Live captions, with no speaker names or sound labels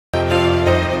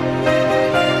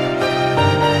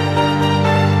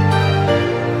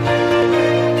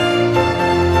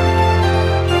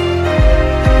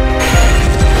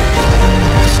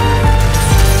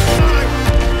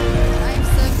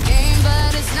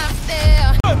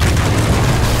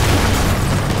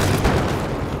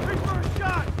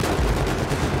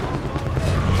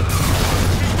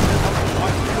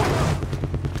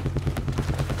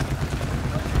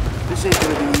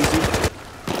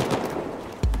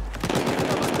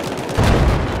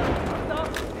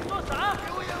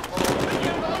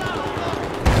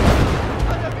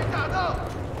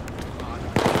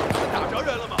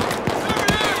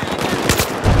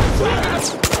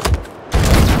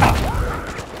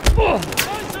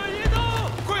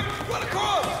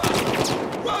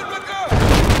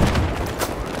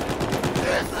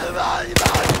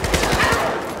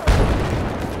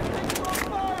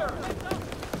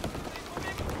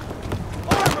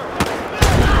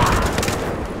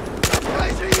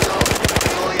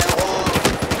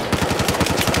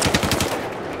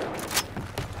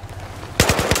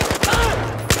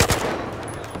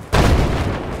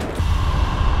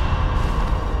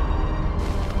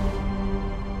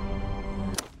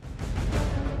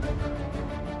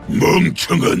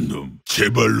멍청한 놈,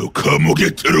 제발로 감옥에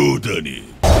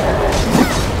들어오다니.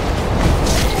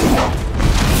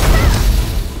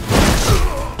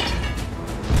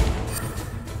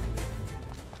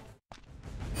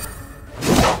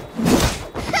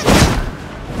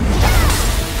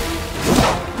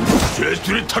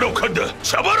 죄수를 탈옥한다.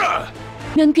 잡아라!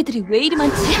 면귀들이 왜 이리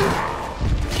많지?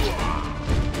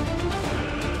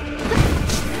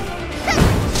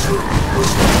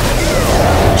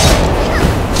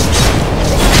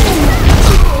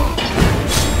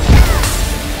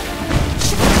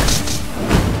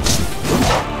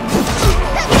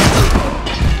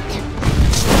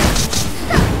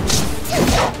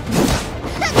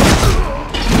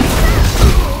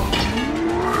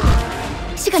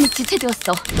 시간이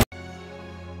지체되었어.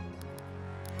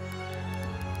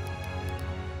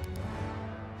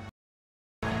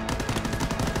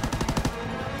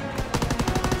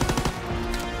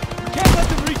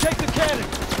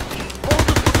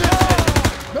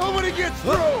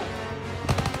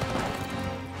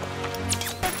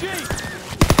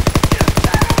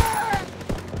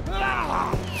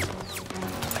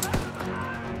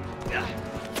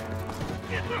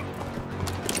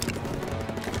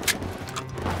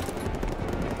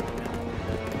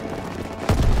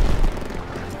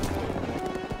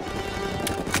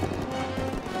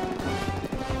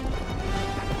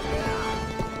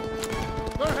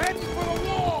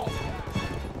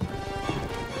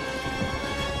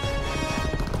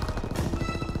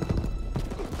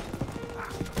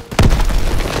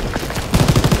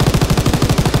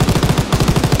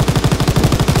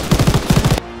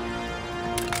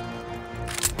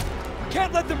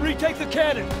 Can't let them retake the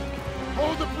cannon!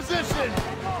 Hold the position!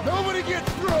 Nobody gets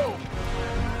through!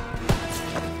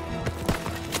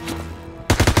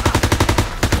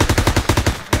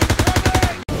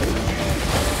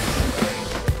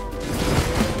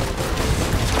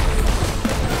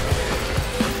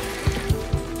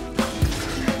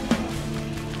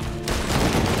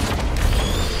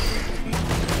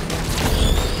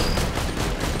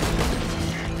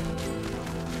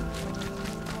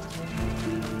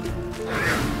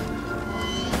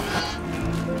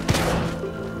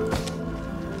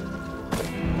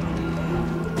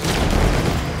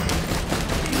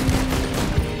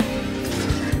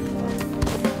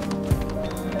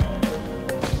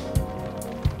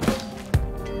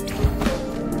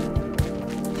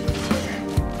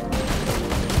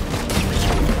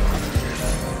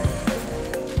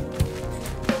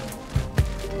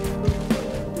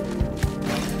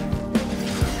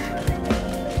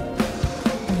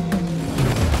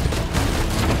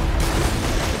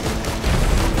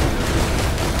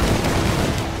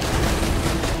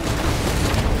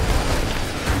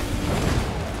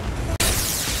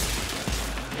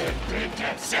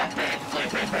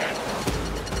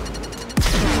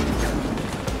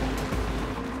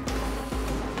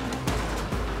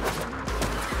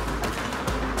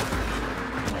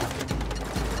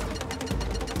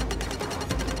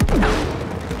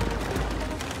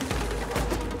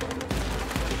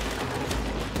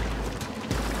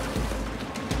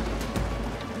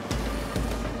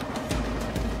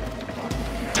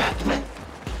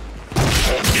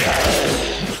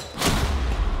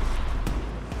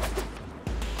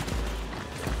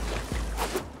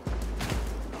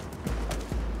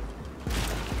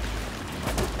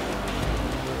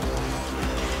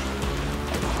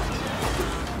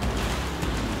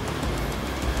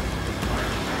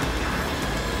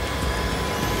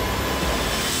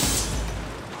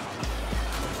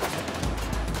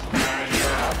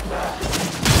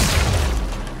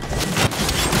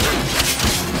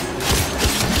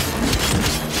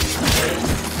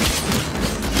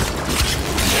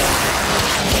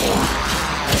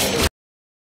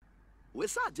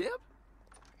 What's up, Deb?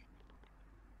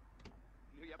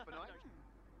 You up for night?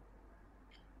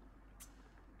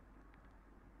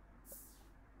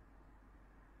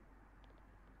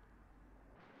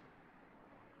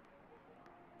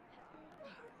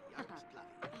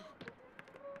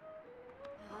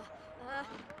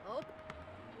 Oh.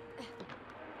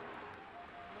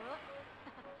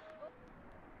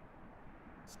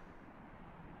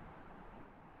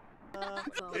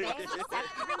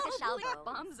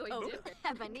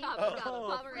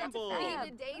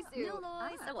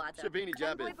 Shabini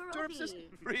Jabin, Turpsis,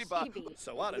 Reba,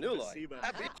 Sawana Nuloi,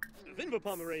 Happy, Vinva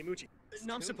Pomeray Muchi,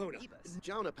 Nam Sapona,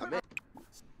 Jonah Pamet,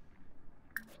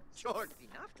 George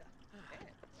Nafta.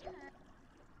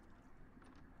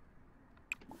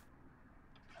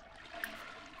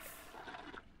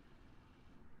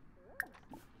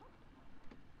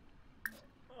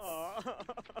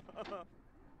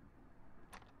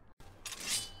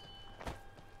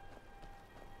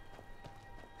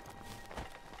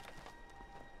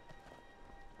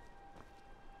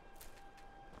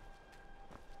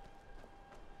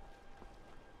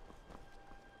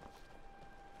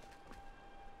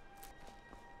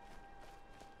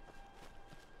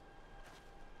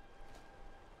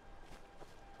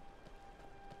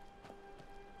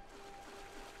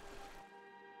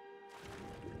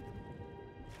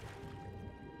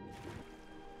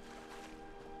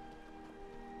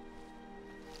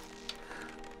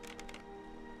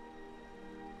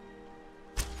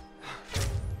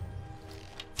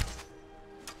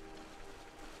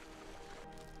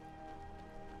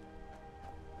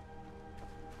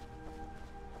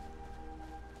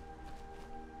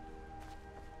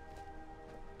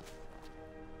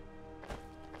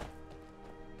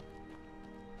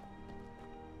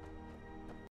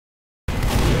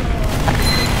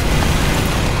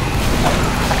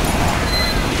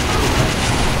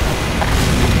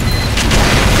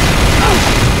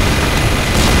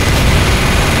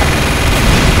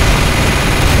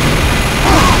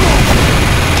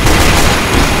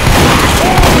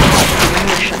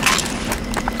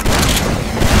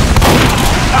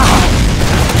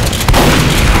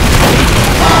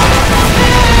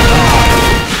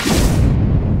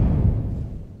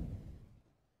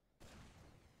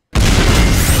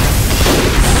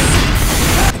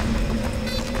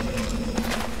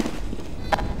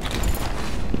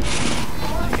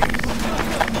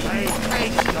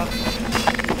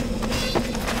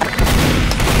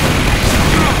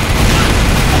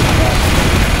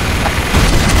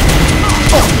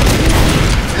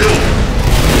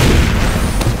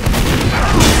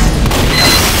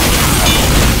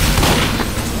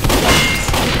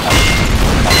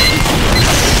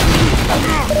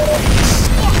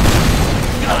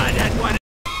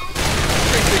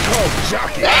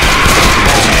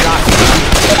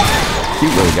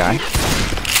 Cute little guy.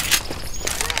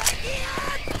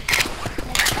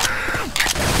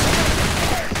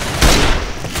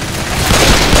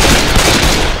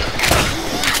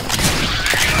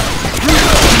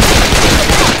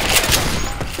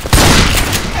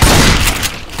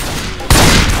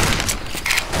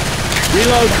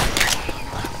 Reload.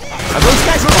 Are those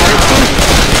guys fired?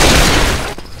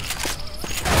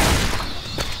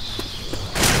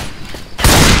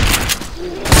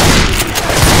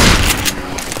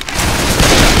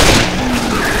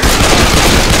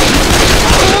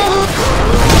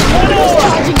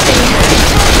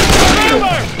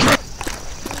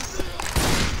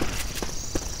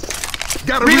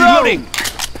 Gotta Reloading.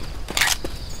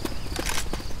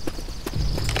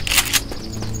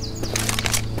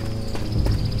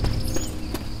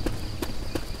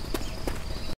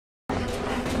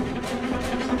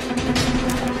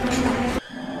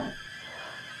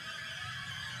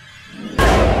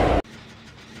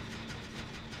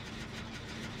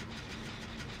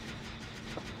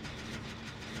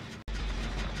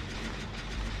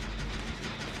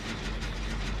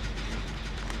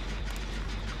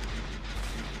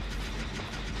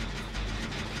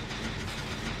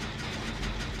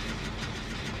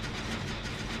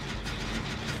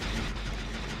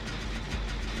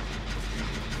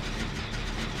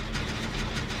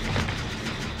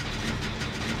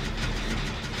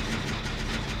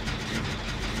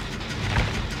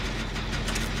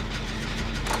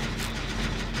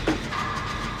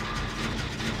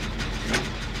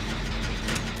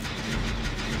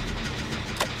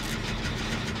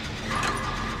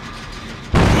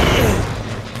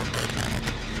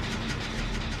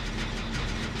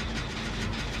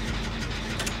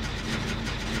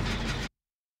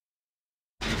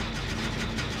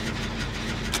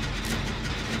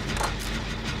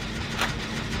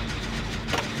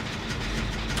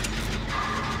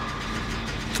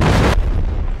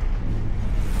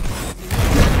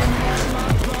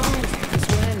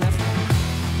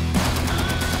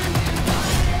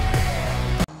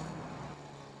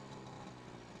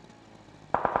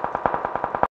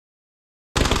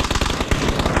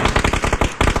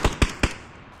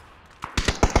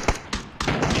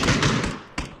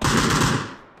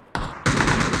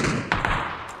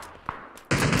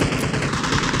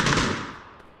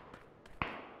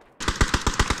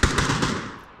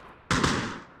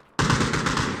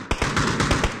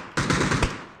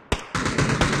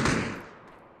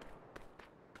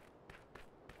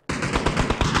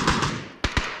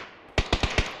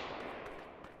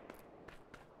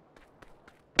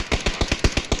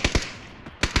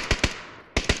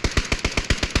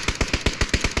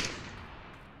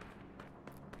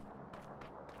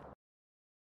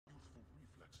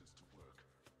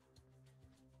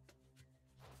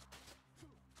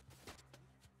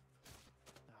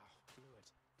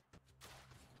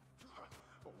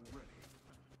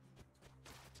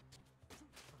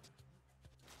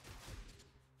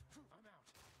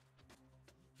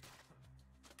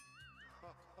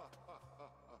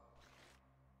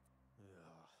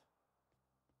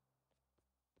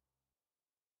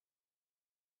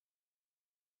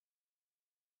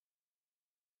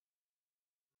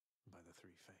 By the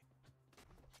three fate.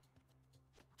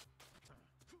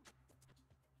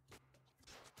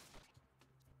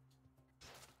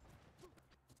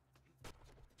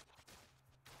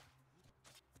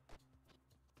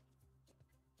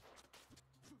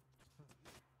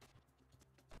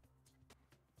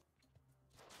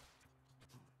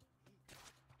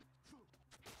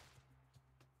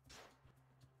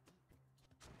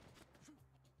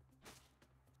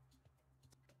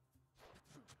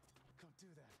 Don't do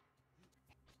that.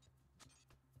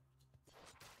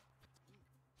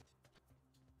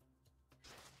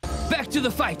 Back to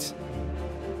the fight!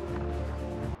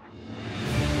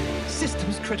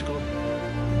 Systems critical.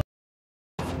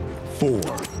 4,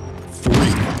 3,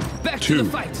 Back 2, to the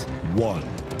fight! 1.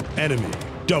 Enemy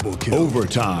double kill.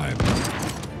 Overtime.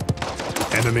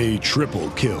 Enemy triple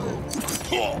kill.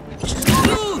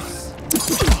 Loose!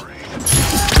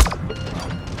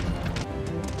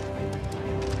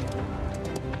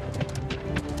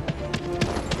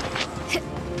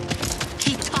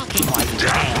 Keep talking while you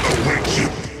dance.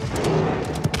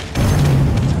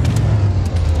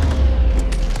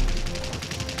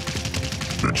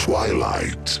 The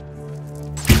twilight.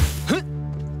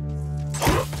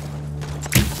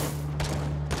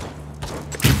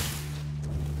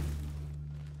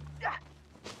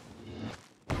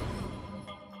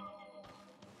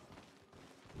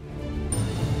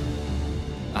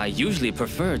 I usually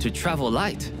prefer to travel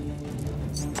light.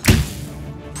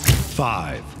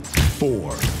 5,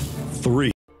 4,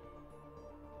 3.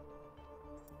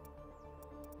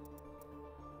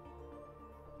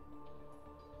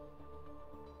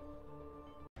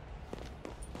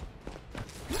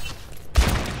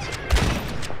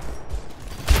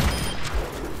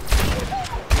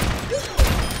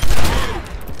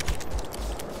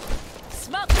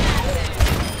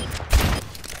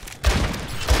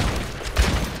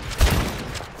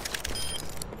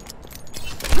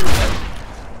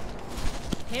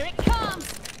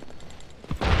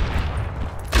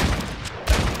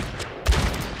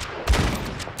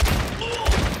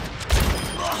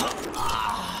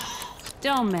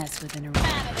 Don't mess with an array.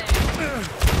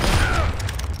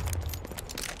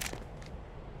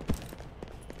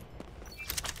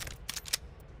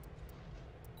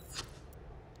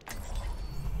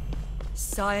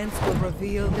 Science will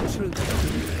reveal the truth.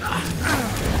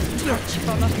 Touch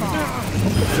from afar.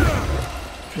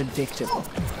 Predictable.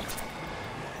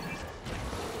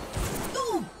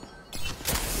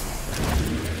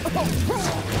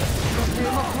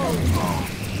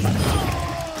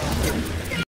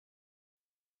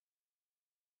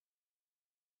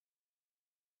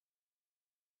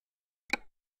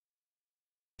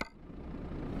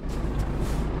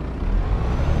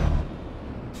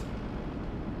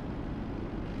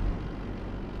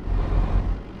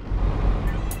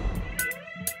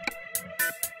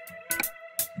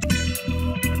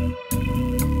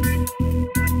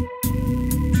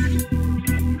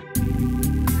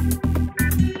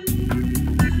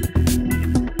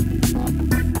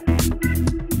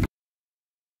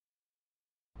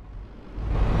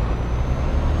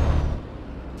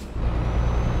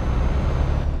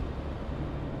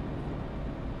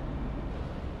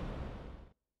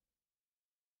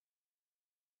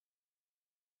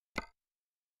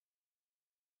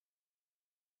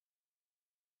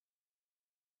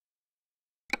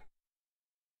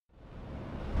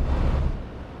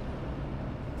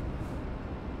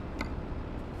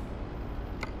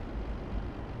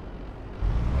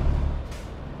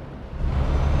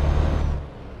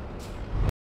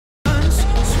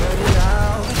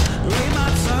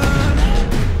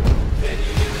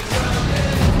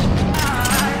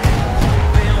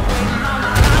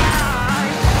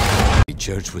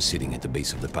 The church was sitting at the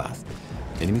base of the path.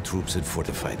 Enemy troops had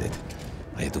fortified it.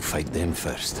 I had to fight them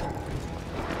first.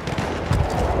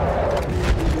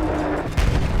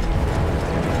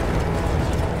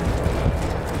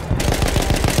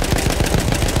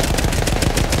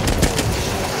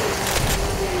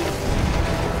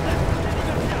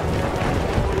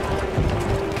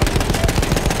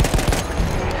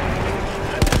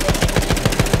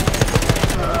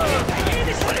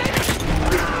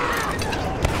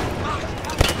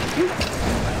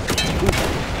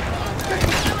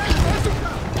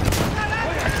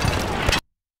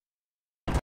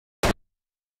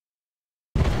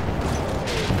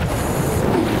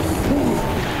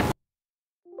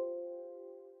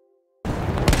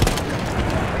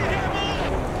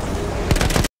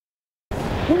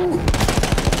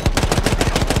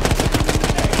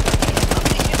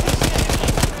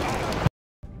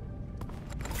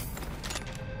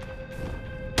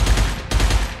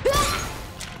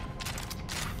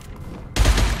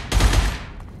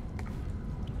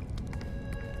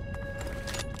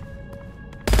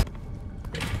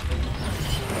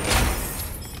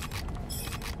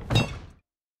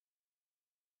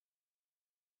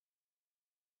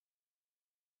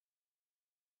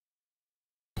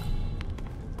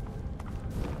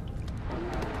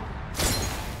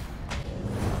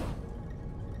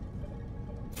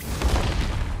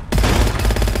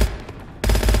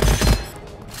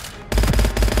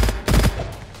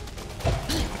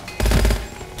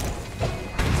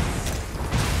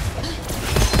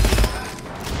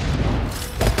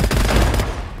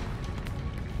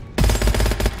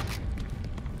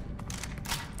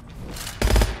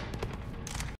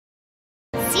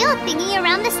 Thingy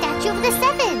around the Statue of the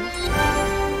Seven.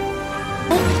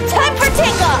 Time for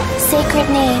takeoff! Sacred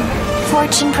name,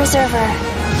 Fortune Preserver.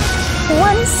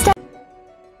 One step.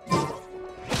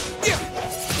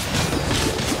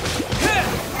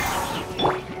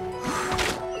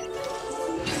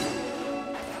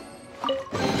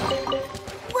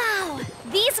 Wow,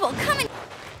 these will come in.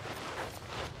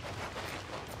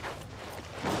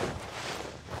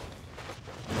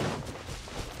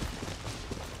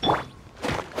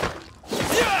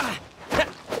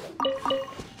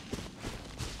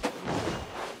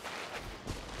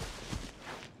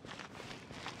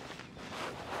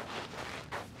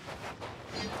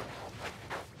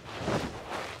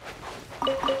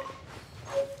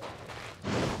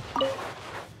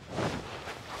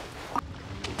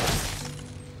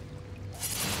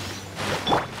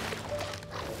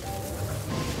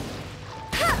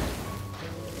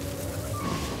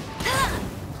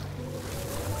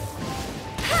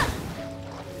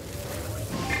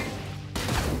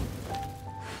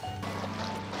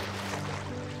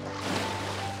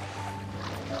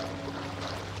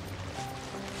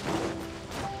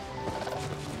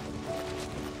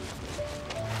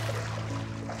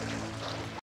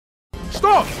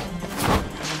 Stop!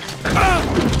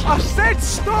 I said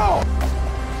stop!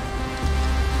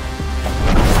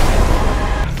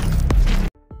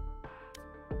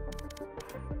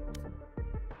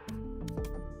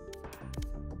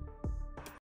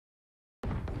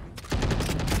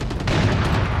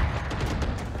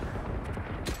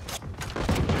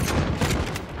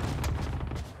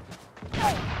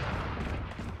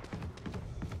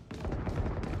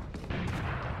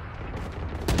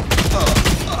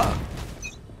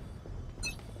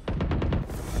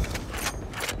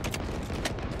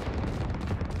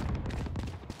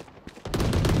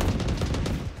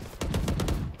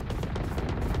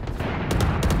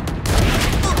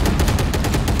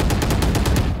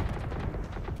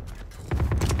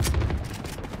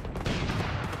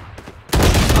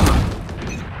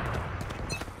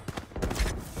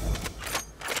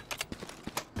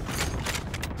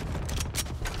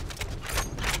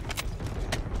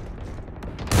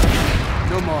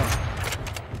 more.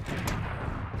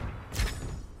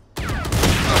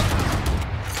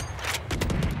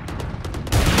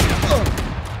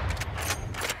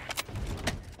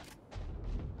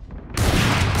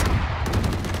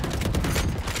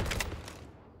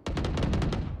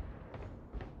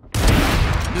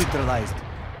 Neutralized.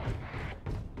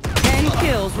 10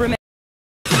 kills remain.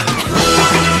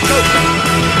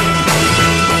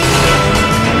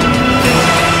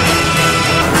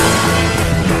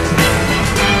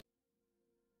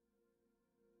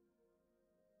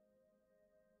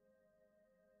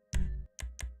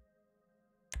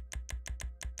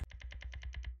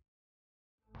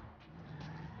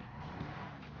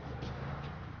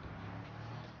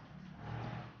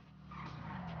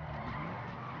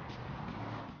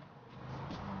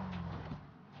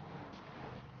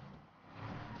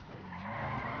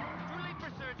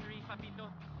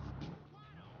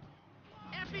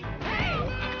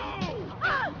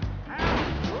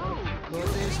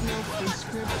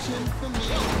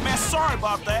 Man, sorry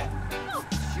about that.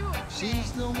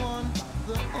 She's the one,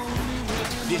 the only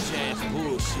one. Bitch ass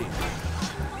bullshit.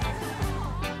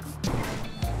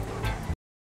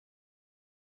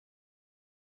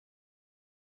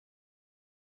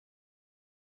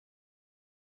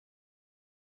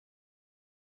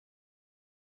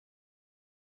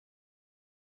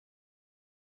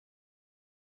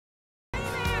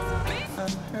 I'm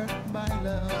hurt by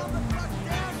love.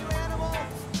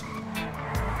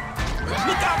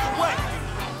 Look out the way!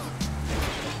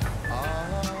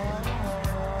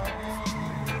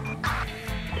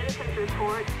 Citizens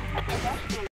report.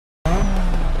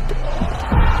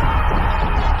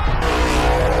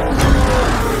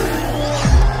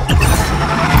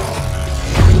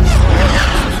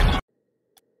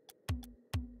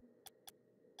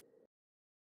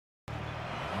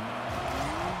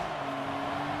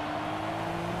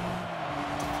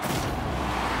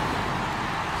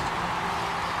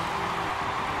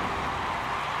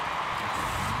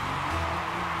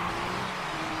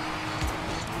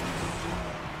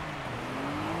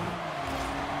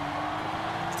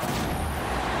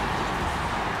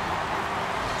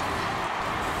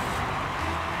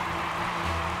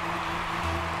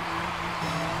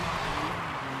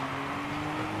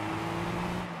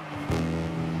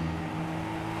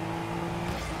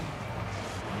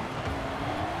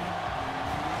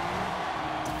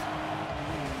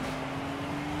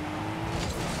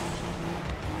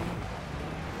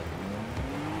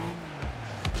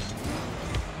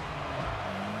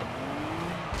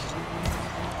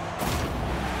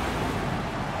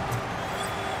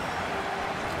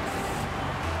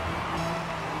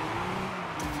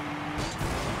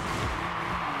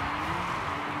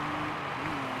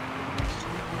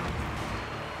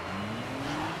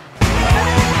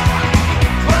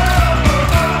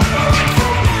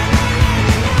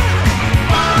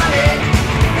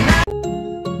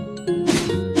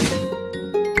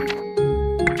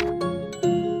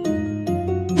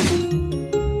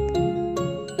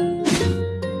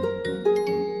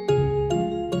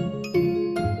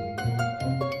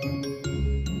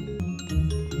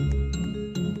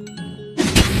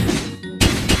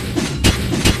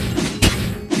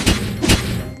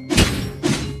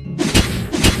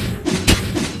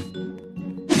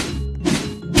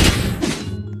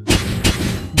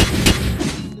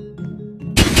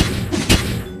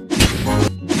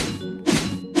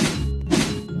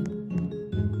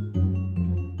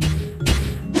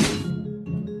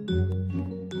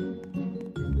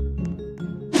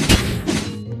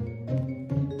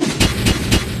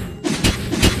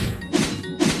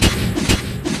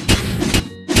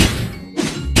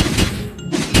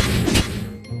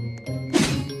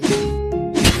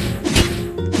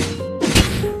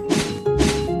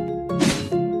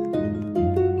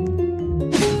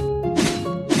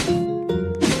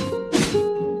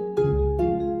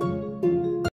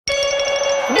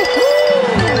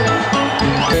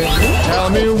 Tell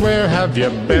me, where have you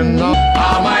been?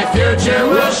 All my future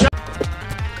will show.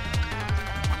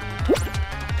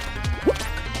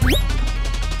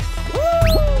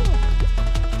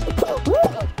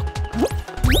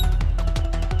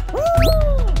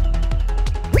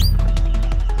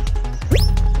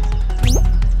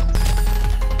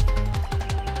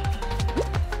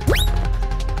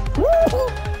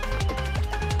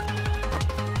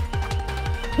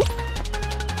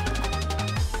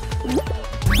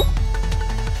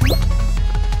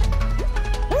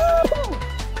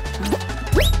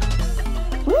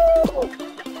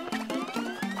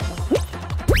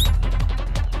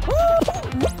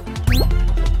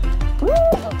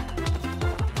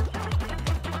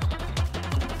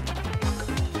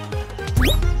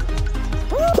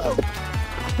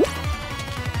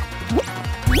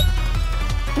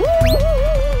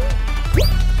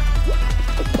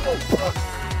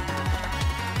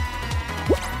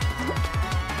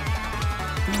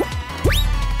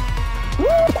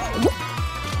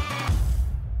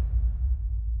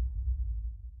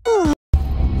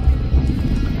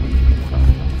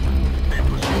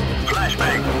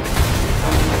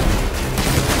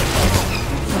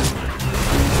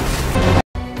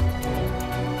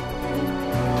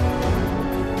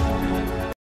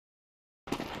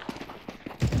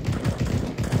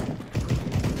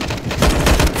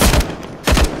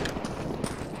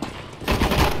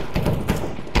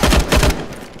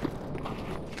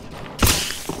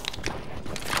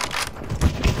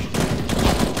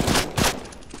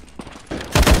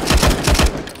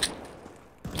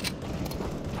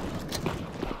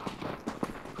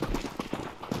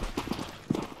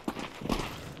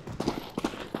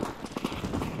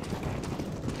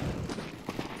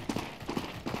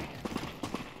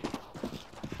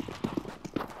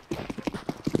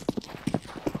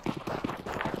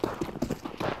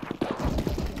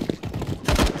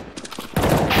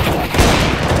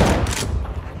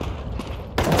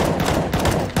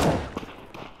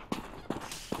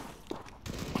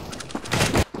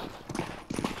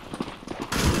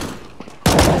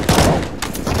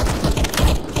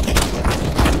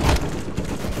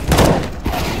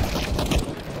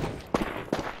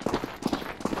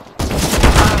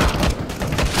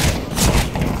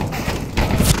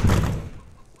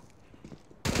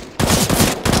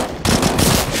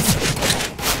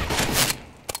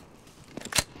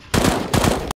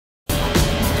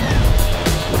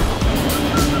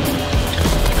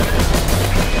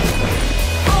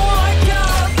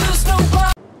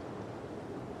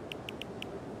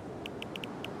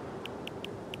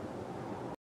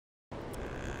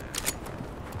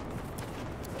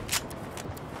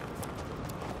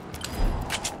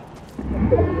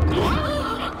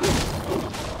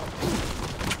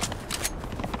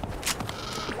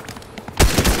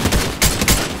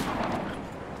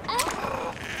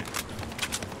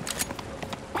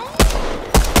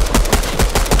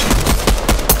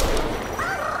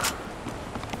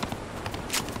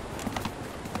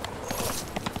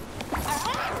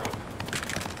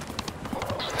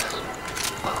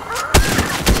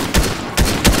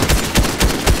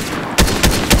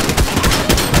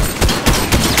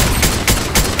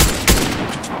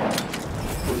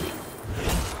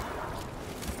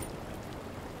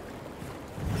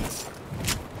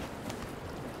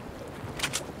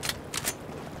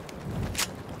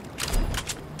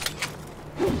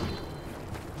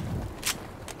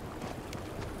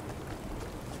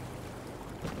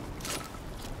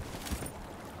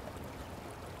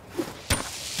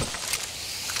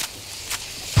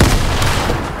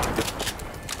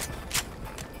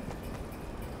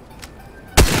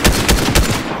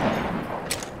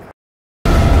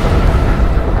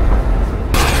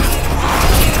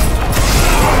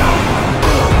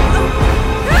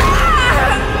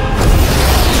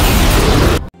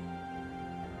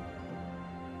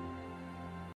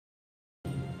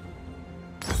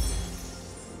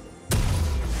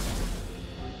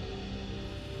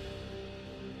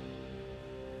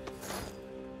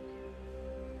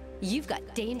 You've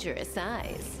got dangerous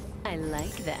eyes. I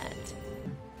like that.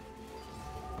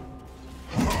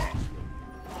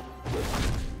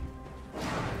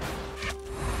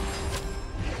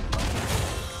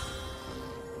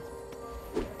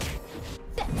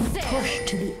 Push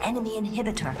to the enemy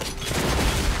inhibitor.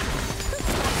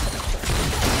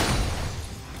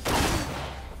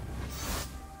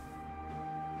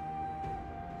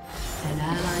 An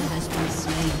ally has been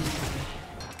slain.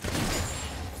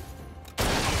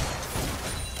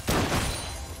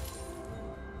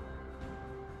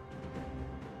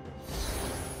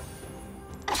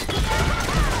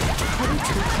 Ready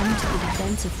to come to the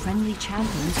defense of friendly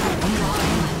champions who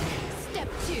Step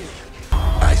 2.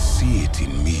 I see it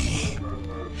in me.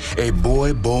 A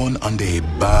boy born under a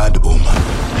bad omen.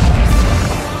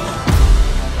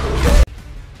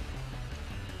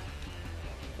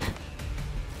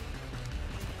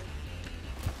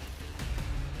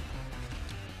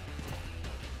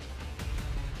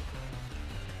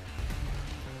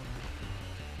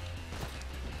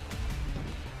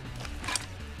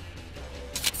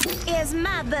 Here's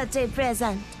my birthday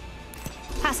present.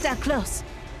 Hostile close.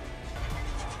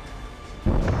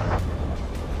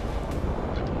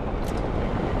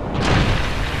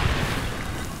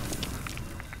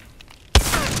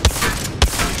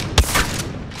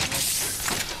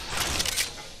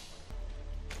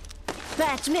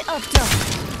 Patch me up, though.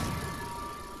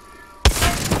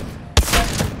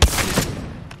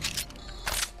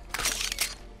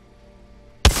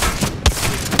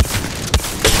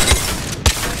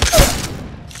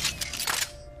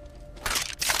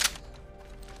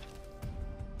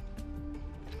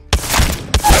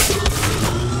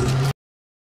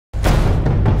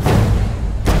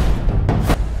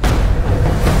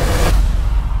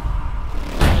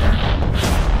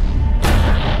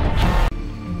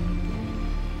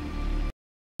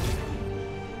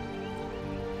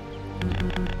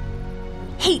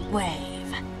 Heat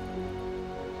wave.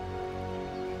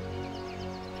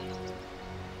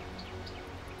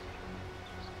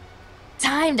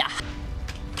 Time to.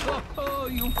 Oh,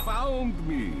 you found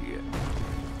me.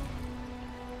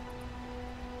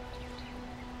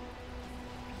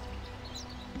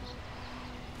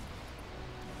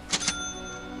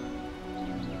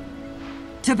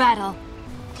 To battle.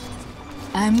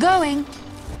 I'm going.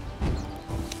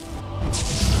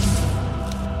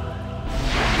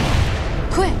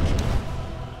 Quick.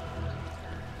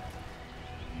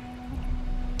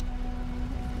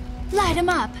 Light him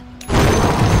up.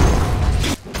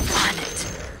 On it.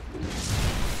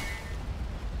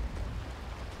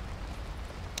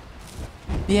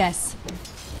 Yes.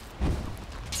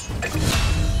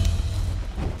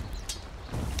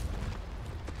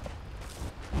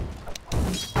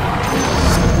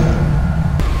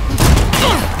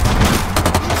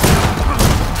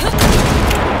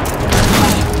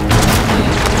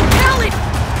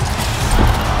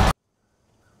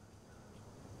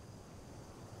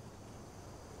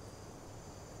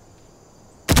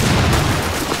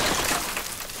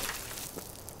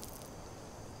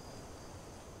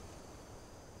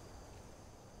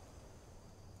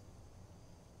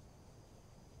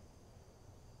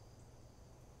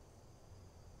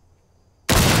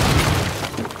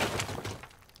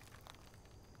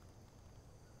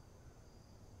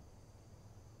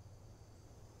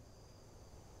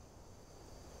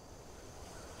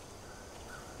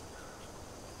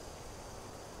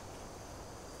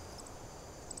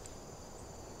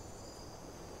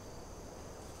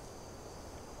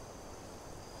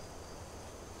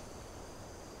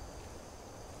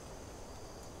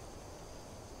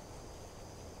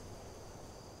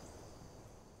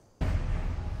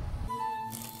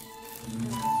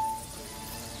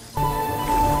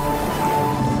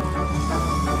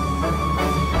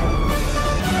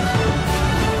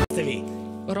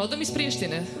 Rodom iz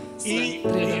Prištine.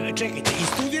 Čekajte, i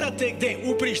studirate gde?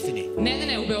 U Prištini?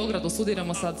 Ne, u Beogradu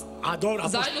studiramo sad. A dobro.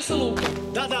 Zajedno sa Lukom.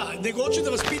 Da, nego hoću da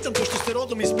vas pitam, pošto ste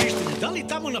rodom iz Prištine, da li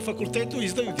tamo na fakultetu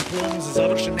izdaju diplomu za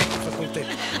završen neki fakultet?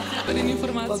 Verim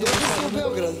informaciju. Pa dobro se u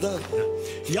Beograd, da.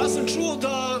 Ja sam čuo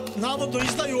da navodno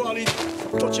izdaju, ali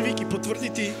to će Viki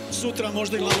potvrditi sutra,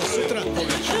 možda i malo sutra.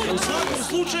 U svakom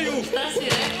slučaju... Šta si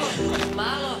rekao?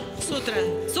 Malo? Sutra.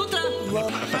 Sutra?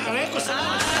 Pa rekao sam...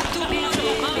 Tu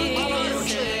malo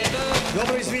juče.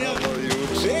 Dobro, izvinjam.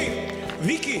 Ej,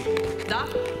 Viki! Da?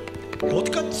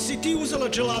 Otkad si ti uzela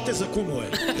dželate za kumove?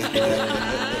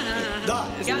 Da.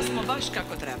 Ja smo baš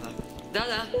kako treba. Da.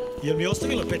 Jel mi je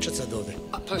ostavila pečat sad ovde?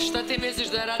 Pa šta ti misliš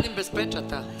da ja radim bez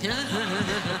pečata?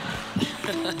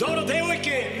 Dobro,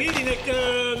 devojke, vidi,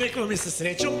 nek vam je sa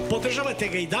srećom, podržavate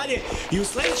ga i dalje i u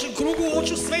sledećem krugu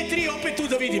hoću sve tri opet tu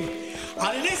da vidim.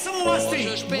 Ali ne samo vas tri,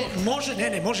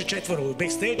 može četvoro u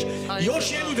backstage,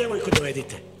 još jednu devojku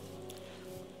dovedite.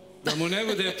 Da mu ne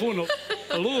bude puno.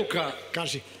 Luka.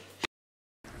 Kaži.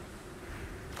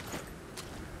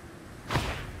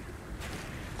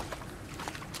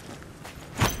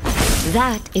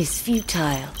 That is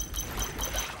futile.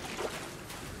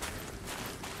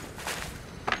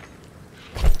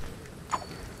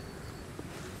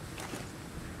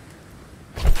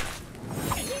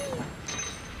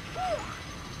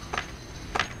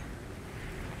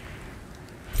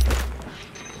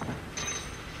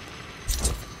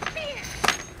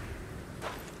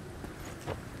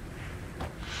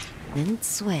 Then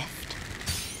swift.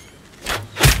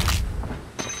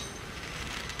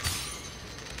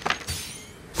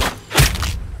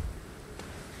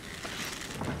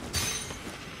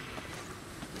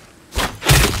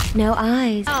 No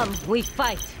eyes. We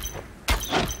fight.